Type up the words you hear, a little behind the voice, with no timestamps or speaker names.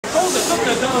de ça,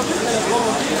 le danger, c'est la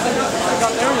volonté.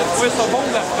 51, il a trouvé ça bon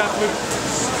de la frapper.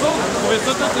 J'ai trouvé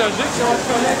ça toute logique.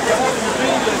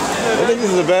 I think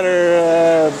this is a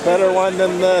better one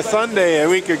than Sunday a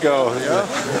week ago. Yeah?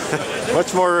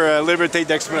 Much more liberté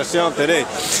d'expression today.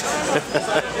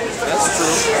 That's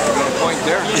true. You got a point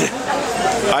there.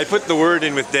 I put the word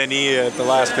in with Denny at the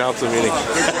last council meeting.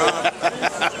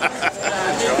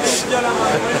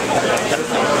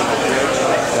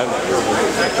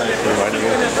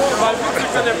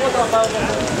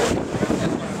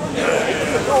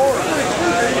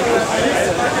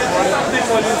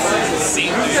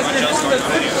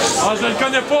 Ah, je le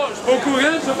connais pas, je suis pas au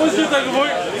courant, je sais pas ce qui est arrivé.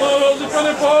 Non, je le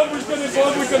connais pas, moi je connais pas,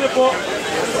 moi je connais pas.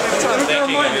 C'est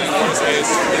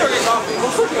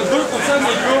pour ça que 2%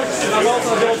 des gars qui avancent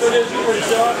en déontologie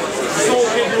policière sont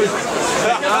réduits.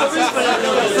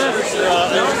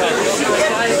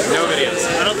 Nobody is.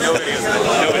 Nobody is.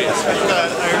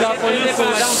 La police,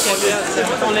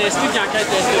 on l'explique en enquête.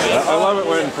 I love it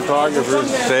when photographers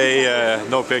say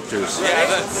no pictures. Yeah,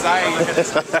 that's saying.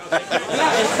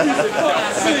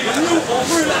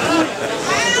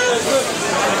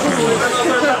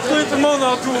 tout le monde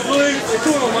entouré, c'est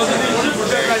cool, on mange des chips, on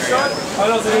fait de l'alcool. Ah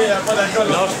non, c'est vrai, il n'y a pas d'alcool.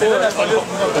 Non, je sais pas, la police.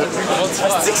 On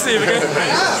se dit que c'est vrai.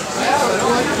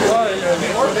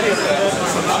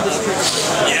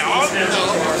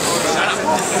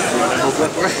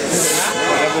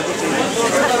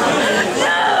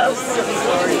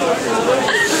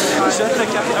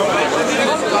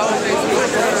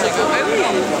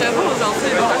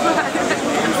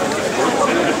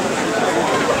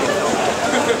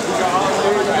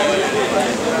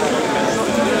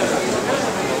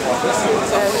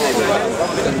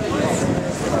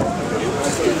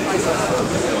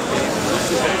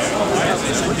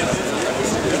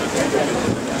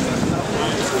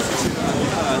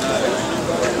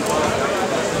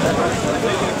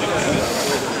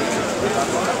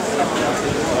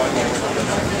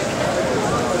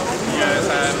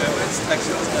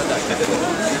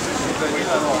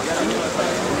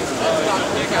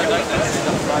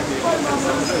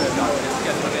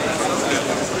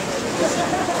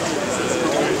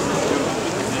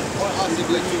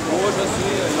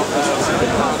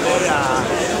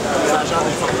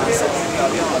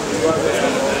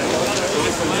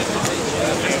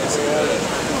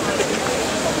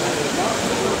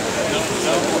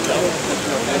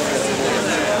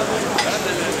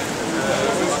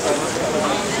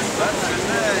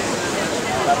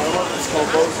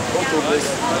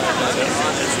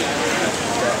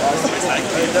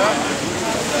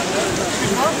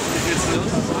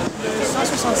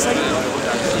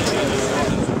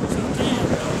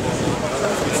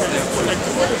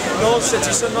 Non,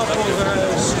 c'était seulement pour...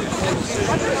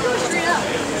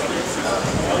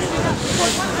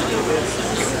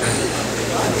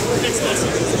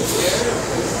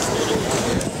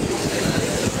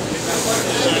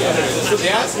 They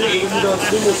asked me.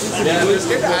 Yeah, they're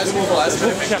scared to ask people last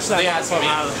minute. They asked me.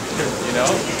 You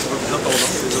know?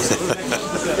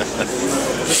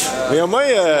 Mais au moins...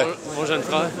 Mon jeune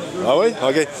frère. Ah oui?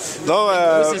 OK. Non,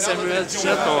 C'est Samuel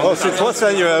Duchette. oh, c'est toi,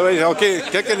 Samuel. Oui, OK.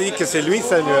 Quelqu'un dit que c'est lui,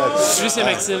 Samuel. Lui, c'est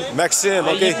Maxime. Maxime,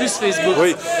 OK. Il est plus Facebook.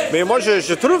 Oui. Mais moi,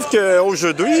 je trouve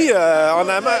qu'aujourd'hui, on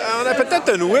a peut-être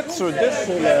un 8 sur 10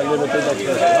 sur la liberté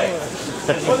d'expression.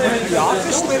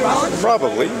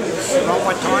 Probably.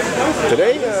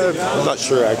 Today? I'm not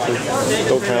sure, actually.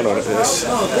 Don't count on it. Yes.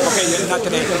 Okay, not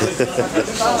today.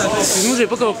 Excuse-moi, j'ai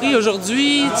pas compris.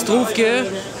 Aujourd'hui, tu trouves que...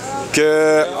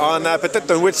 On a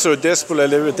peut-être un 8 sur 10 pour la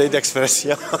liberté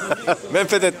d'expression. Même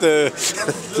peut-être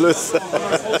plus.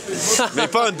 Mais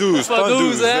pas en 12. Pas en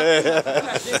 12, hein?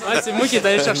 Ouais, c'est moi qui est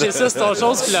allé chercher ça. C'est ton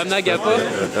chose qui l'a amené à Gapa.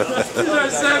 Je le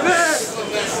savais!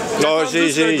 Non,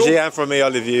 j'ai informé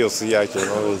Olivier aussi,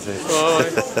 actuellement.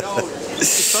 Ouais.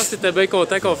 Je pense que t'étais bien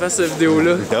content qu'on fasse cette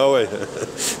vidéo-là. Ah ouais.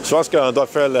 Je pense qu'on doit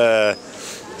faire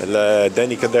le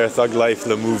Danny Kader Thug Life,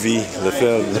 le movie, le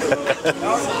film.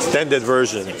 Extended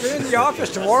version. In the office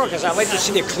tomorrow because I'd like to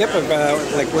see the clip of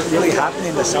like what really happened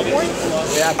in the subway.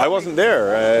 Yeah, I wasn't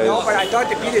there. no, but I thought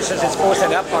the Peter says it's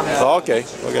posted up on. Oh, okay.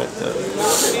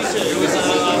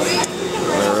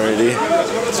 Alrighty.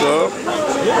 So,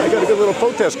 I got a good little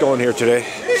protest going here today.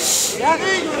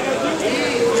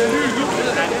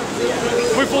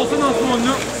 Vous pouvez passer dans ce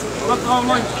monde-là, pas de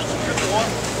problème.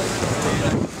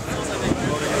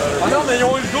 Ah non, mais ils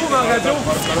ont eu le go dans la radio.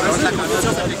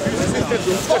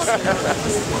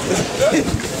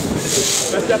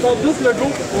 Parce qu'ils attendent juste le go.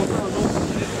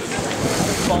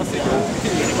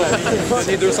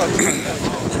 C'est 200.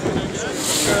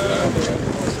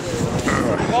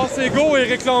 Passer go et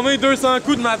réclamer 200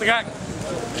 coups de matraque.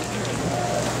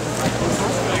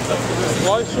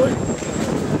 Ouais, je sais.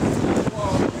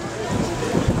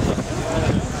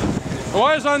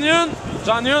 Ouais, j'en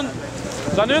ai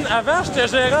une. Avant, j'étais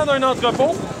gérant d'un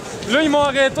entrepôt. Là, ils m'ont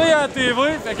arrêté à la TV,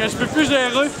 fait que je peux plus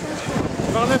gérer.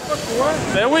 J'en ai pas de quoi?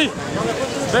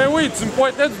 Ben oui, tu me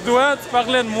pointais du doigt, tu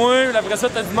parlais de moi, après ça,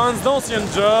 tu te demandes donc s'il y a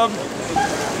une job.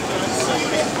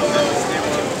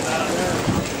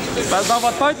 Parce que dans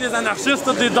votre tête, les anarchistes, c'est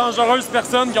toutes des dangereuses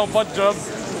personnes qui n'ont pas de job.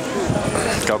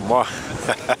 Comme moi.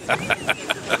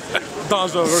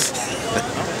 Dangereux.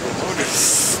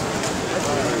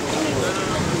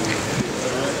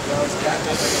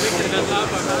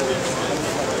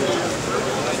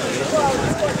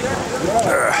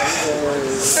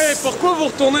 Hey, pourquoi vous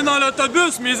retournez dans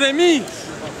l'autobus, mes amis?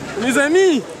 Mes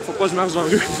amis! Faut pas que je marche dans la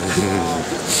rue.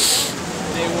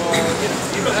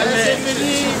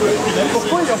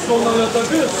 Pourquoi ils retournent dans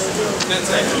l'autobus?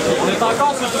 On est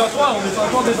encore sur le trottoir, on est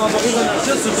encore des dangereux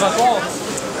anarchistes sur le trottoir.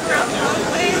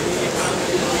 Hey,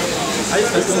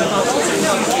 c'est parce qu'on est encore sur le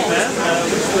trottoir.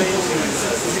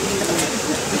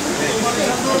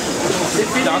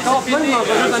 Il y a encore plein de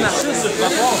dangereux anarchistes sur le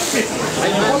trottoir.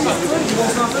 Ils vont pas partir, ils vont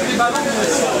se lancer des ballons.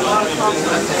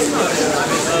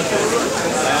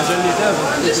 Je l'étais avant.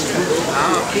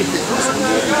 Okay,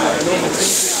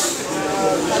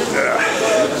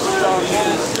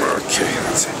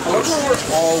 that's it.